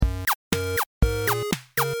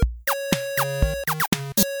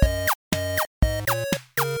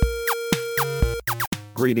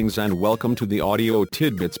Greetings and welcome to the Audio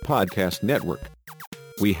TidBits podcast network.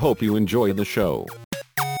 We hope you enjoy the show.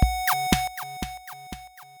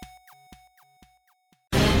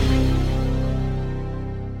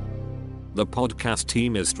 The podcast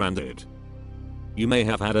team is stranded. You may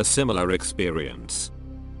have had a similar experience.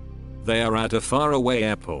 They are at a faraway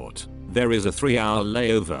airport, there is a 3-hour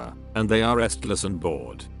layover, and they are restless and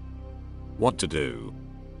bored. What to do?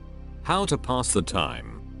 How to pass the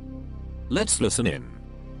time? Let's listen in.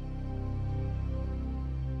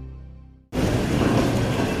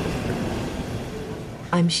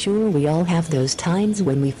 I'm sure we all have those times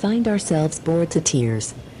when we find ourselves bored to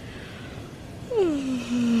tears.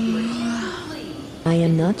 I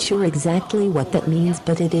am not sure exactly what that means,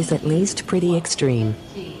 but it is at least pretty extreme.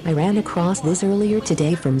 I ran across this earlier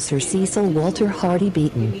today from Sir Cecil Walter Hardy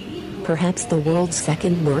Beaton. Perhaps the world's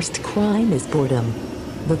second worst crime is boredom.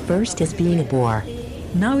 The first is being a bore.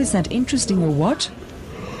 Now is that interesting or what?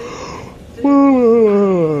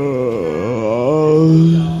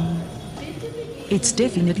 It's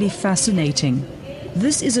definitely fascinating.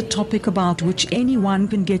 This is a topic about which anyone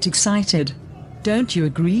can get excited. Don't you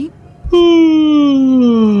agree?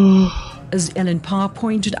 As Ellen Parr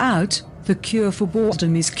pointed out, the cure for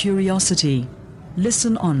boredom is curiosity.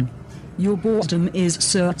 Listen on. Your boredom is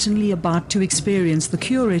certainly about to experience the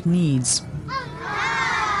cure it needs.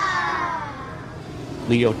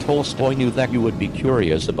 Leo Tolstoy knew that you would be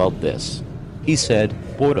curious about this. He said,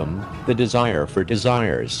 "Boredom, the desire for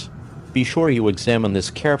desires. Be sure you examine this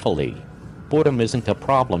carefully. Boredom isn't a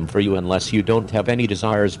problem for you unless you don't have any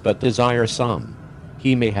desires but desire some."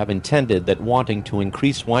 He may have intended that wanting to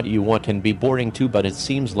increase what you want can be boring too, but it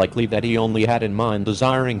seems likely that he only had in mind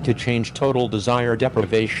desiring to change total desire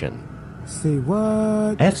deprivation. Say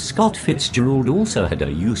what? F. Scott Fitzgerald also had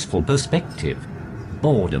a useful perspective.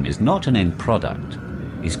 Boredom is not an end product.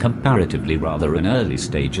 It's comparatively rather an early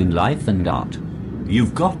stage in life and art.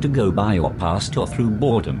 You've got to go by or past or through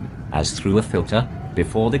boredom, as through a filter,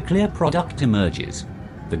 before the clear product emerges.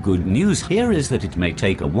 The good news here is that it may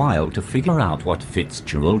take a while to figure out what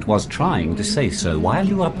Fitzgerald was trying to say, so while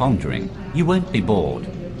you are pondering, you won't be bored.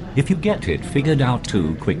 If you get it figured out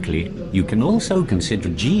too quickly, you can also consider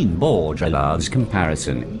Jean Baudrillard's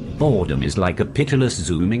comparison. Boredom is like a pitiless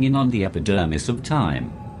zooming in on the epidermis of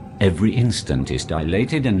time. Every instant is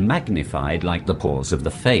dilated and magnified like the pores of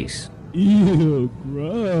the face. Ew,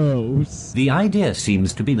 gross. The idea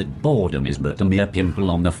seems to be that boredom is but a mere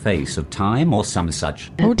pimple on the face of time or some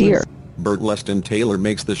such. Oh dear. Bert Leston Taylor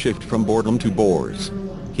makes the shift from boredom to bores.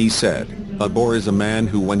 He said, "A bore is a man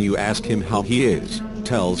who, when you ask him how he is,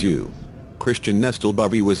 tells you." Christian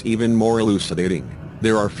Nestlebubby was even more elucidating.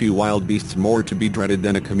 There are few wild beasts more to be dreaded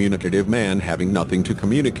than a communicative man having nothing to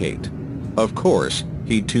communicate. Of course,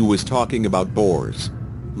 he too was talking about bores.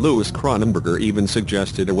 Louis Cronenberger even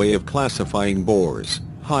suggested a way of classifying bores.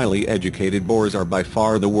 Highly educated bores are by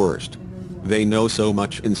far the worst. They know so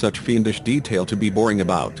much in such fiendish detail to be boring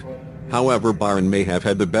about. However, Byron may have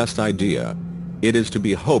had the best idea. It is to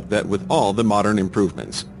be hoped that with all the modern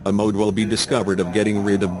improvements, a mode will be discovered of getting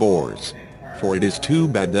rid of bores. For it is too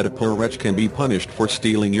bad that a poor wretch can be punished for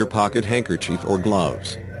stealing your pocket handkerchief or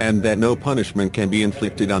gloves, and that no punishment can be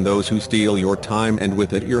inflicted on those who steal your time and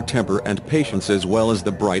with it your temper and patience, as well as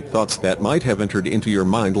the bright thoughts that might have entered into your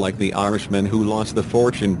mind, like the Irishman who lost the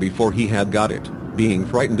fortune before he had got it, being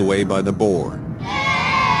frightened away by the bore.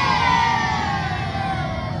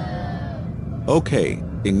 Okay,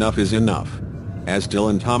 enough is enough. As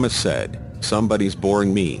Dylan Thomas said, somebody's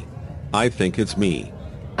boring me. I think it's me.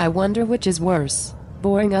 I wonder which is worse,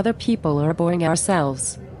 boring other people or boring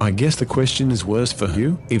ourselves. I guess the question is worse for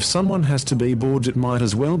you. If someone has to be bored, it might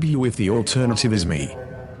as well be you if the alternative is me.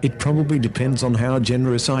 It probably depends on how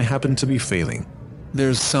generous I happen to be feeling.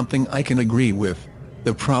 There's something I can agree with.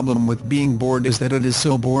 The problem with being bored is that it is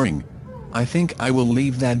so boring. I think I will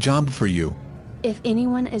leave that job for you. If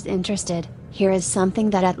anyone is interested, here is something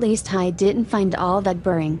that at least I didn't find all that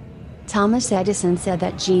boring. Thomas Edison said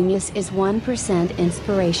that genius is 1%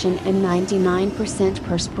 inspiration and 99%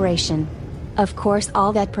 perspiration. Of course,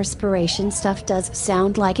 all that perspiration stuff does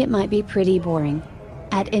sound like it might be pretty boring.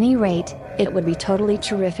 At any rate, it would be totally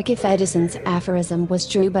terrific if Edison's aphorism was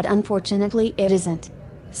true, but unfortunately it isn't.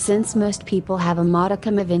 Since most people have a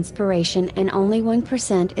modicum of inspiration and only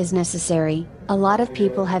 1% is necessary, a lot of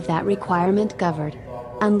people have that requirement covered.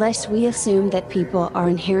 Unless we assume that people are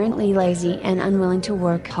inherently lazy and unwilling to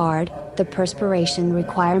work hard, the perspiration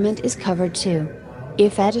requirement is covered too.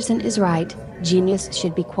 If Edison is right, genius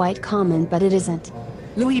should be quite common, but it isn't.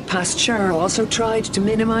 Louis Pasteur also tried to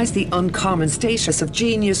minimize the uncommon status of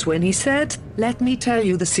genius when he said, "Let me tell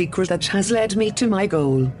you the secret that has led me to my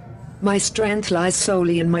goal." My strength lies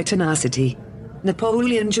solely in my tenacity.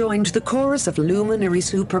 Napoleon joined the chorus of luminaries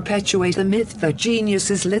who perpetuate the myth that genius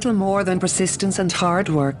is little more than persistence and hard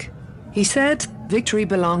work. He said, "Victory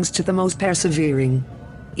belongs to the most persevering."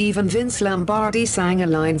 Even Vince Lombardi sang a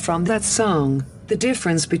line from that song. The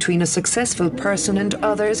difference between a successful person and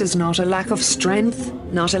others is not a lack of strength,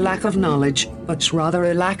 not a lack of knowledge, but rather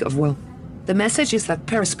a lack of will. The message is that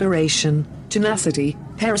perspiration, tenacity,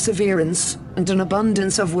 perseverance, and an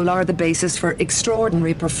abundance of will are the basis for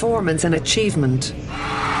extraordinary performance and achievement.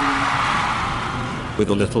 With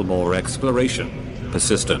a little more exploration,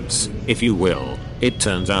 persistence, if you will, it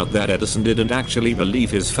turns out that Edison didn't actually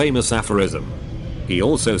believe his famous aphorism. He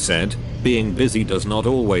also said, being busy does not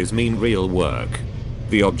always mean real work.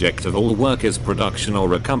 The object of all work is production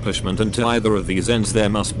or accomplishment, and to either of these ends there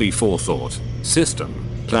must be forethought, system,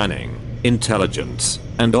 planning, intelligence,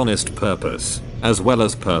 and honest purpose, as well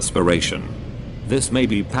as perspiration. This may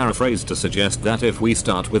be paraphrased to suggest that if we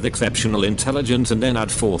start with exceptional intelligence and then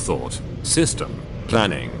add forethought, system,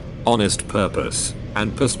 planning, honest purpose,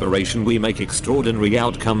 and perspiration, we make extraordinary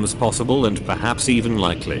outcomes possible and perhaps even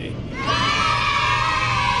likely.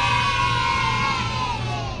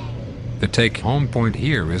 The take-home point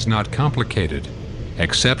here is not complicated.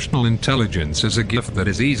 Exceptional intelligence is a gift that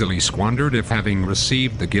is easily squandered if, having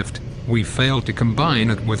received the gift, we fail to combine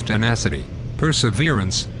it with tenacity,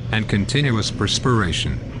 perseverance, and continuous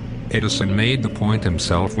perspiration. Edison made the point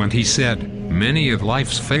himself when he said, "Many of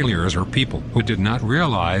life's failures are people who did not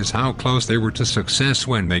realize how close they were to success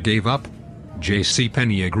when they gave up." J.C.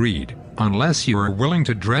 Penney agreed, "Unless you are willing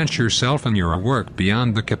to drench yourself in your work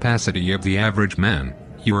beyond the capacity of the average man,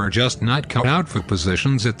 you are just not cut out for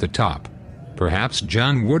positions at the top." Perhaps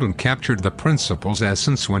John Wooden captured the principle's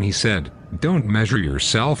essence when he said, "Don't measure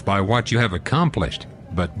yourself by what you have accomplished,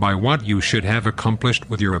 but by what you should have accomplished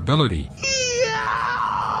with your ability."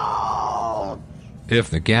 If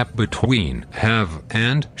the gap between have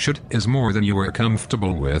and should is more than you are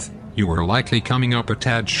comfortable with, you are likely coming up a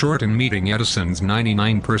tad short in meeting Edison's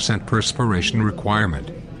 99% perspiration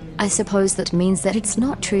requirement. I suppose that means that it's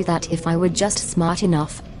not true that if I were just smart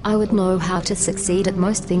enough, I would know how to succeed at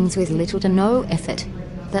most things with little to no effort.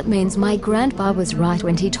 That means my grandpa was right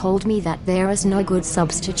when he told me that there is no good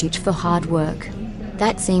substitute for hard work.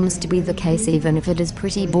 That seems to be the case even if it is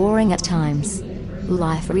pretty boring at times.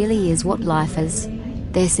 Life really is what life is.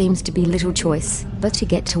 There seems to be little choice but to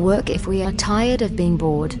get to work if we are tired of being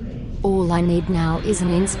bored. All I need now is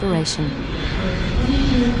an inspiration.